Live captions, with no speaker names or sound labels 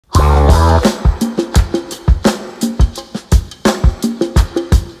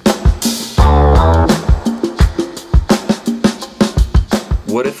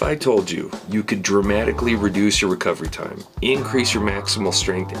What if I told you you could dramatically reduce your recovery time, increase your maximal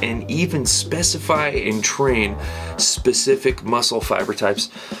strength, and even specify and train specific muscle fiber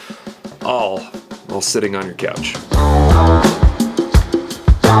types, all while sitting on your couch?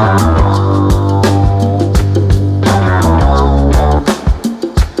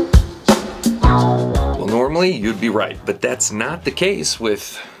 Well, normally you'd be right, but that's not the case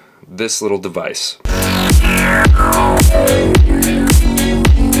with this little device.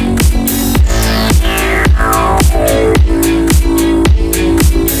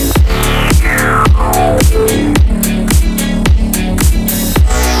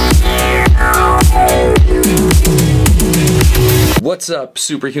 What's up,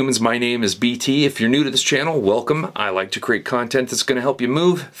 superhumans? My name is BT. If you're new to this channel, welcome. I like to create content that's going to help you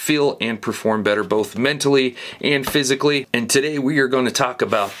move, feel, and perform better both mentally and physically. And today we are going to talk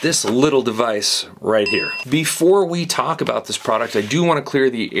about this little device right here. Before we talk about this product, I do want to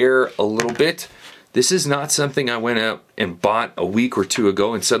clear the air a little bit. This is not something I went out and bought a week or two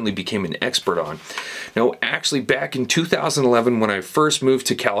ago and suddenly became an expert on. No, actually back in 2011 when I first moved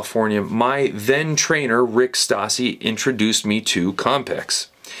to California, my then trainer, Rick Stassi, introduced me to Compex.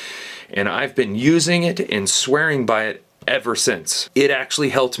 And I've been using it and swearing by it ever since. It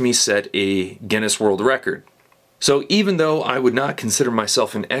actually helped me set a Guinness World Record. So even though I would not consider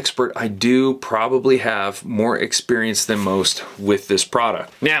myself an expert, I do probably have more experience than most with this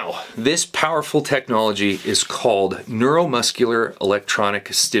product. Now, this powerful technology is called Neuromuscular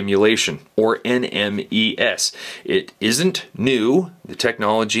Electronic Stimulation, or NMES. It isn't new. The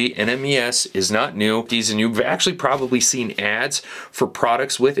technology, NMES, is not new. And you've actually probably seen ads for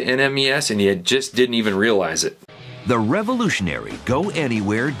products with NMES and you just didn't even realize it. The revolutionary Go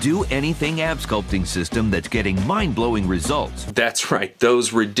Anywhere, Do Anything ab sculpting system that's getting mind-blowing results. That's right,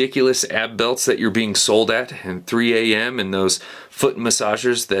 those ridiculous ab belts that you're being sold at 3 a.m. and those foot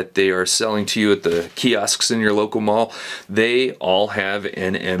massagers that they are selling to you at the kiosks in your local mall, they all have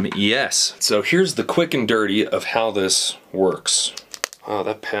NMES. So here's the quick and dirty of how this works. Oh,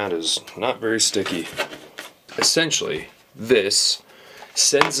 that pad is not very sticky. Essentially, this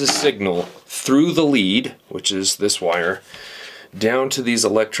sends a signal through the lead, which is this wire, down to these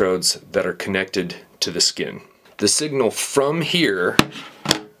electrodes that are connected to the skin. The signal from here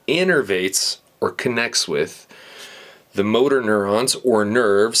innervates or connects with the motor neurons or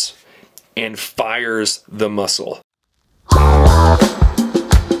nerves and fires the muscle.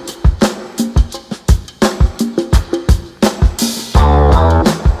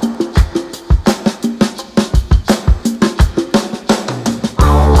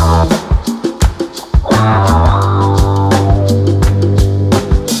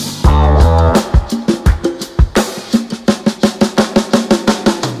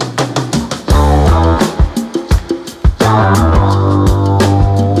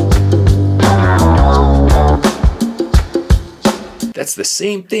 That's the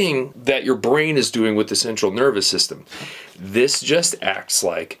same thing that your brain is doing with the central nervous system. This just acts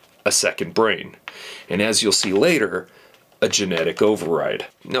like a second brain. And as you'll see later, a genetic override.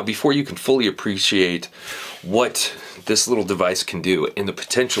 Now, before you can fully appreciate what this little device can do and the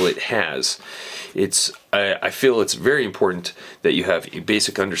potential it has, I feel it's very important that you have a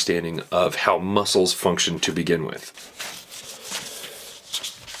basic understanding of how muscles function to begin with.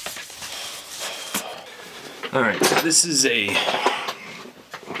 All right, so this is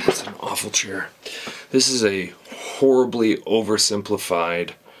that's an awful chair. This is a horribly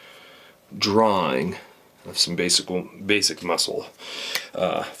oversimplified drawing of some basic muscle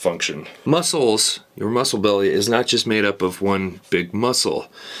function. Muscles, your muscle belly is not just made up of one big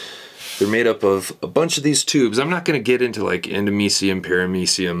muscle. They're made up of a bunch of these tubes. I'm not going to get into like endomysium,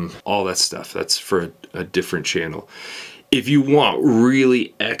 paramysium, all that stuff. That's for a different channel. If you want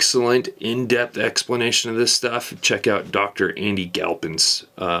really excellent, in-depth explanation of this stuff, check out Dr. Andy Galpin's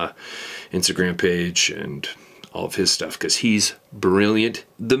Instagram page and all of his stuff, because he's brilliant.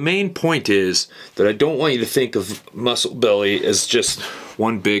 The main point is that I don't want you to think of muscle belly as just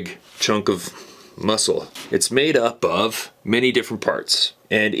one big chunk of muscle. It's made up of many different parts.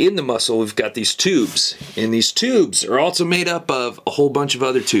 And in the muscle, we've got these tubes. And these tubes are also made up of a whole bunch of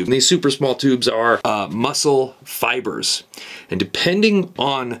other tubes. And these super small tubes are muscle fibers. And depending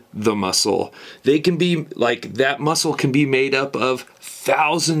on the muscle, they can be, like, that muscle can be made up of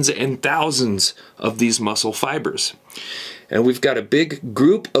thousands and thousands of these muscle fibers. And we've got a big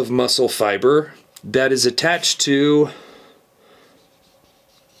group of muscle fiber that is attached to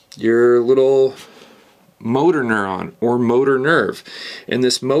your little motor neuron or motor nerve. And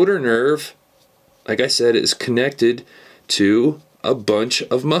this motor nerve, like I said, is connected to a bunch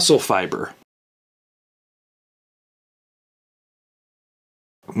of muscle fiber.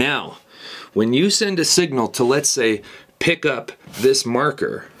 Now, when you send a signal to, let's say, pick up this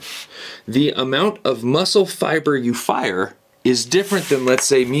marker, the amount of muscle fiber you fire is different than, let's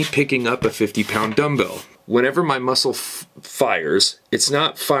say, me picking up a 50-pound dumbbell. Whenever my muscle fires, it's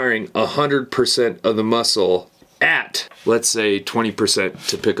not firing 100% of the muscle at, let's say, 20%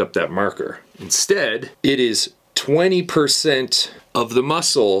 to pick up that marker. Instead, it is 20% of the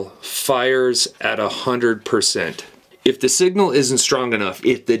muscle fires at 100%. If the signal isn't strong enough,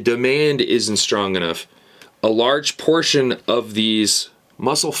 if the demand isn't strong enough, a large portion of these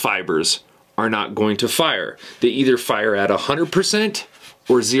muscle fibers are not going to fire. They either fire at 100%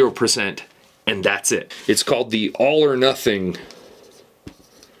 or 0%, and that's it. It's called the all or nothing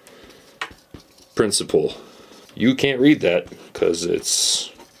principle. You can't read that because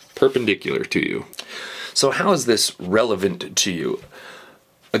it's perpendicular to you. So how is this relevant to you?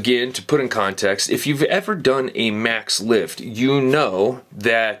 Again, to put in context, if you've ever done a max lift, you know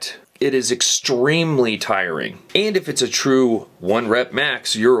that it is extremely tiring. And if it's a true 1 rep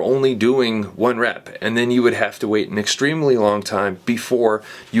max, you're only doing 1 rep, and then you would have to wait an extremely long time before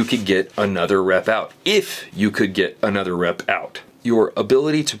you could get another rep out, if you could get another rep out. Your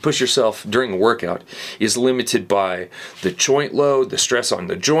ability to push yourself during a workout is limited by the joint load, the stress on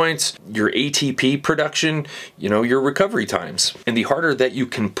the joints, your ATP production, your recovery times. And the harder that you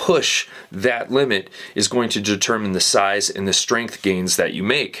can push that limit is going to determine the size and the strength gains that you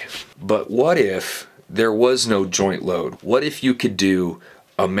make. But what if there was no joint load? What if you could do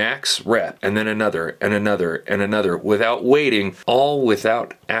a max rep and then another and another and another without waiting, all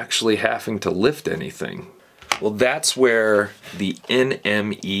without actually having to lift anything? Well, that's where the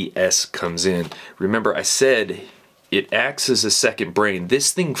NMES comes in. Remember, I said it acts as a second brain.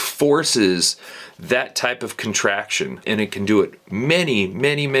 This thing forces that type of contraction, and it can do it many,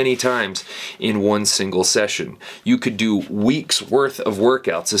 many, many times in one single session. You could do weeks worth of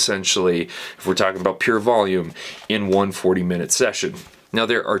workouts, essentially, if we're talking about pure volume, in one 40-minute session. Now,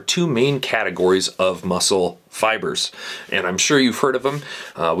 there are two main categories of muscle fibers, and I'm sure you've heard of them.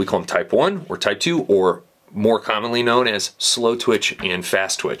 We call them type 1 or type 2, or more commonly known as slow twitch and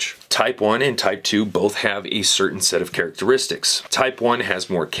fast twitch. Type 1 and type 2 both have a certain set of characteristics. Type 1 has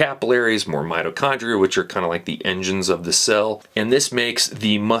more capillaries, more mitochondria, which are kind of like the engines of the cell, and this makes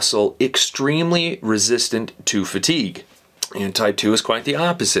the muscle extremely resistant to fatigue. And type 2 is quite the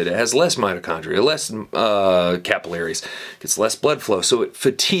opposite. It has less mitochondria, less capillaries, gets less blood flow, so it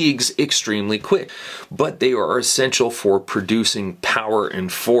fatigues extremely quick. But they are essential for producing power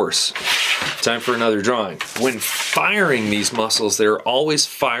and force. Time for another drawing. When firing these muscles, they're always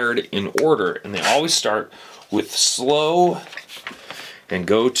fired in order, and they always start with slow and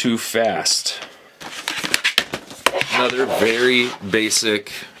go to fast. Another very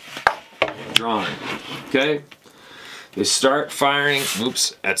basic drawing, okay? They start firing,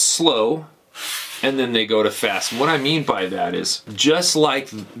 at slow, and then they go to fast. And what I mean by that is, just like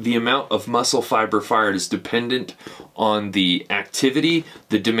the amount of muscle fiber fired is dependent on the activity,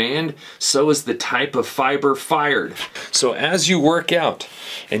 the demand, so is the type of fiber fired. So as you work out,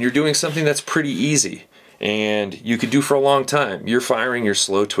 and you're doing something that's pretty easy, and you could do for a long time, you're firing your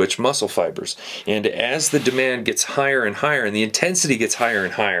slow twitch muscle fibers. And as the demand gets higher and higher and the intensity gets higher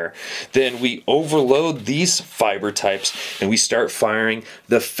and higher, then we overload these fiber types and we start firing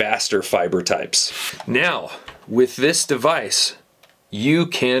the faster fiber types. Now, with this device, you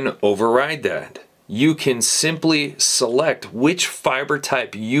can override that. You can simply select which fiber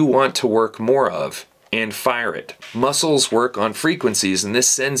type you want to work more of and fire it. Muscles work on frequencies, and this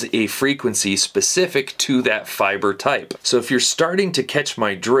sends a frequency specific to that fiber type. So if you're starting to catch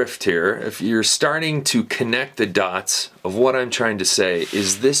my drift here, if you're starting to connect the dots of what I'm trying to say,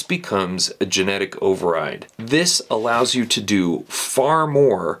 is this becomes a genetic override. This allows you to do far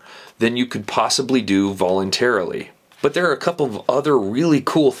more than you could possibly do voluntarily. But there are a couple of other really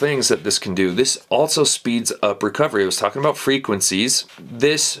cool things that this can do. This also speeds up recovery. I was talking about frequencies.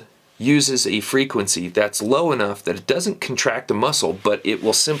 This uses a frequency that's low enough that it doesn't contract the muscle, but it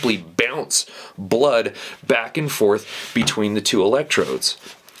will simply bounce blood back and forth between the two electrodes.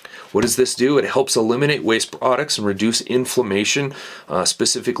 What does this do? It helps eliminate waste products and reduce inflammation,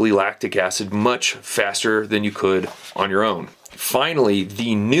 specifically lactic acid, much faster than you could on your own. Finally,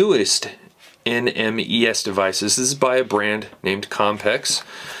 the newest NMES devices, this is by a brand named Compex.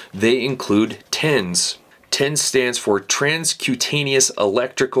 They include TENS. TENS stands for Transcutaneous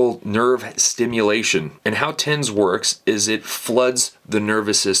Electrical Nerve Stimulation. And how TENS works is it floods the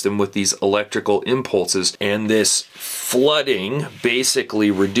nervous system with these electrical impulses, and this flooding basically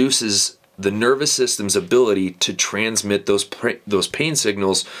reduces the nervous system's ability to transmit those pain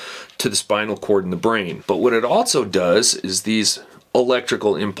signals to the spinal cord in the brain. But what it also does is these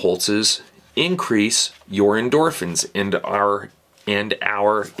electrical impulses increase your endorphins, and our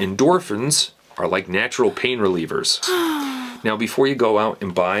endorphins are like natural pain relievers. Now, before you go out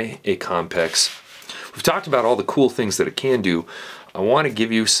and buy a Compex, we've talked about all the cool things that it can do. I want to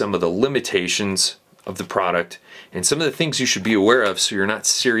give you some of the limitations of the product and some of the things you should be aware of so you're not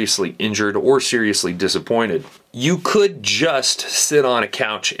seriously injured or seriously disappointed. You could just sit on a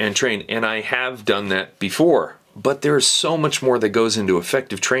couch and train, and I have done that before, but there's so much more that goes into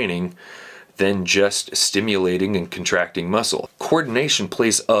effective training than just stimulating and contracting muscle. Coordination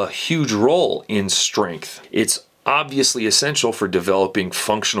plays a huge role in strength. It's obviously essential for developing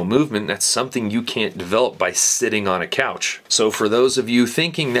functional movement. That's something you can't develop by sitting on a couch. So for those of you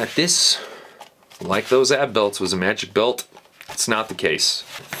thinking that this, like those ab belts, was a magic belt, it's not the case.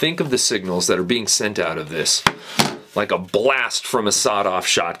 Think of the signals that are being sent out of this like a blast from a sawed-off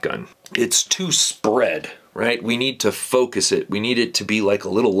shotgun. It's too spread, right? We need to focus it. We need it to be like a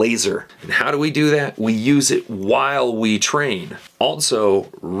little laser. And how do we do that? We use it while we train. Also,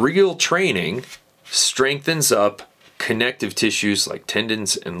 real training strengthens up connective tissues like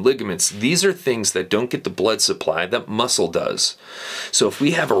tendons and ligaments. These are things that don't get the blood supply that muscle does. So if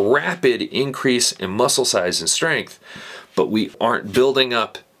we have a rapid increase in muscle size and strength, but we aren't building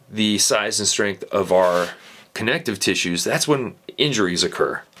up the size and strength of our connective tissues, that's when injuries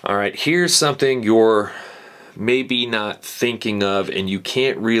occur. All right, here's something you're maybe not thinking of and you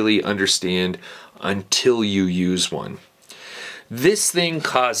can't really understand until you use one. This thing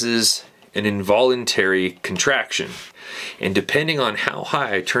causes an involuntary contraction. And depending on how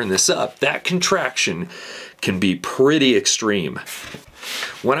high I turn this up, that contraction can be pretty extreme.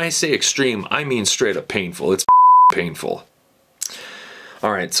 When I say extreme, I mean straight up painful. It's painful.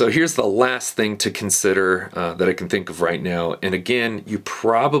 All right, so here's the last thing to consider that I can think of right now. And again, you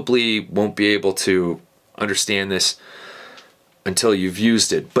probably won't be able to understand this until you've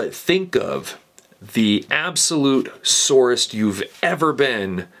used it. But think of the absolute sorest you've ever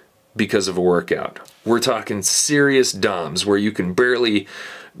been because of a workout. We're talking serious DOMs where you can barely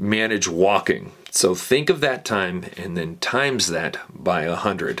manage walking. So think of that time and then times that by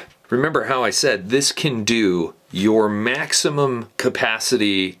 100. Remember how I said this can do your maximum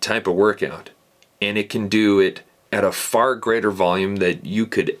capacity type of workout, and it can do it at a far greater volume that you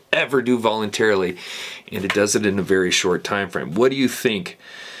could ever do voluntarily, and it does it in a very short time frame. What do you think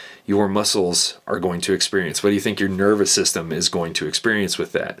your muscles are going to experience? What do you think your nervous system is going to experience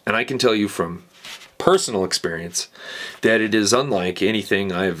with that? And I can tell you from personal experience that it is unlike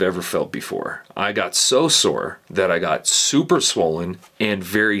anything I've ever felt before. I got so sore that I got super swollen and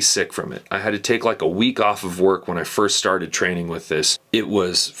very sick from it. I had to take like a week off of work when I first started training with this. It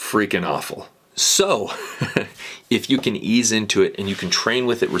was freaking awful. So, if you can ease into it and you can train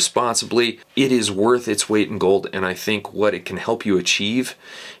with it responsibly, it is worth its weight in gold. And I think what it can help you achieve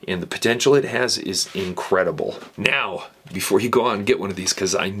and the potential it has is incredible. Now, before you go out and get one of these,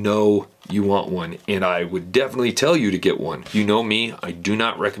 because I know you want one, and I would definitely tell you to get one. You know me, I do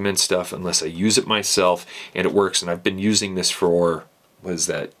not recommend stuff unless I use it myself and it works. And I've been using this for, what is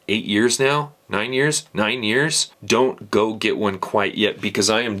that, 8 years now? 9 years? 9 years? Don't go get one quite yet, because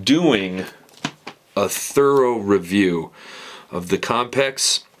I am doing a thorough review of the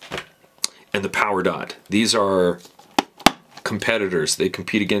Compex and the Power Dot. These are competitors. They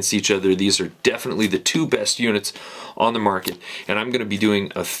compete against each other. These are definitely the two best units on the market, and I'm going to be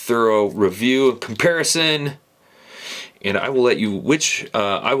doing a thorough review, comparison, and I will let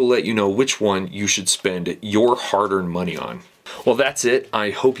you know which one you should spend your hard-earned money on. Well, that's it.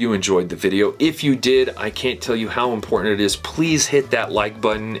 I hope you enjoyed the video. If you did, I can't tell you how important it is. Please hit that like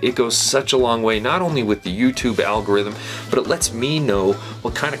button. It goes such a long way, not only with the YouTube algorithm, but it lets me know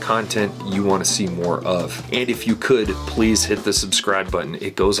what kind of content you want to see more of. And if you could, please hit the subscribe button.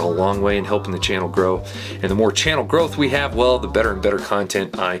 It goes a long way in helping the channel grow. And the more channel growth we have, well, the better and better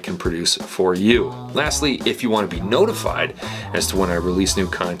content I can produce for you. Lastly, if you want to be notified as to when I release new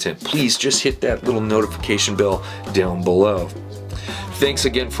content, please just hit that little notification bell down below. Thanks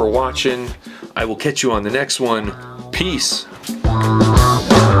again for watching. I will catch you on the next one. Peace.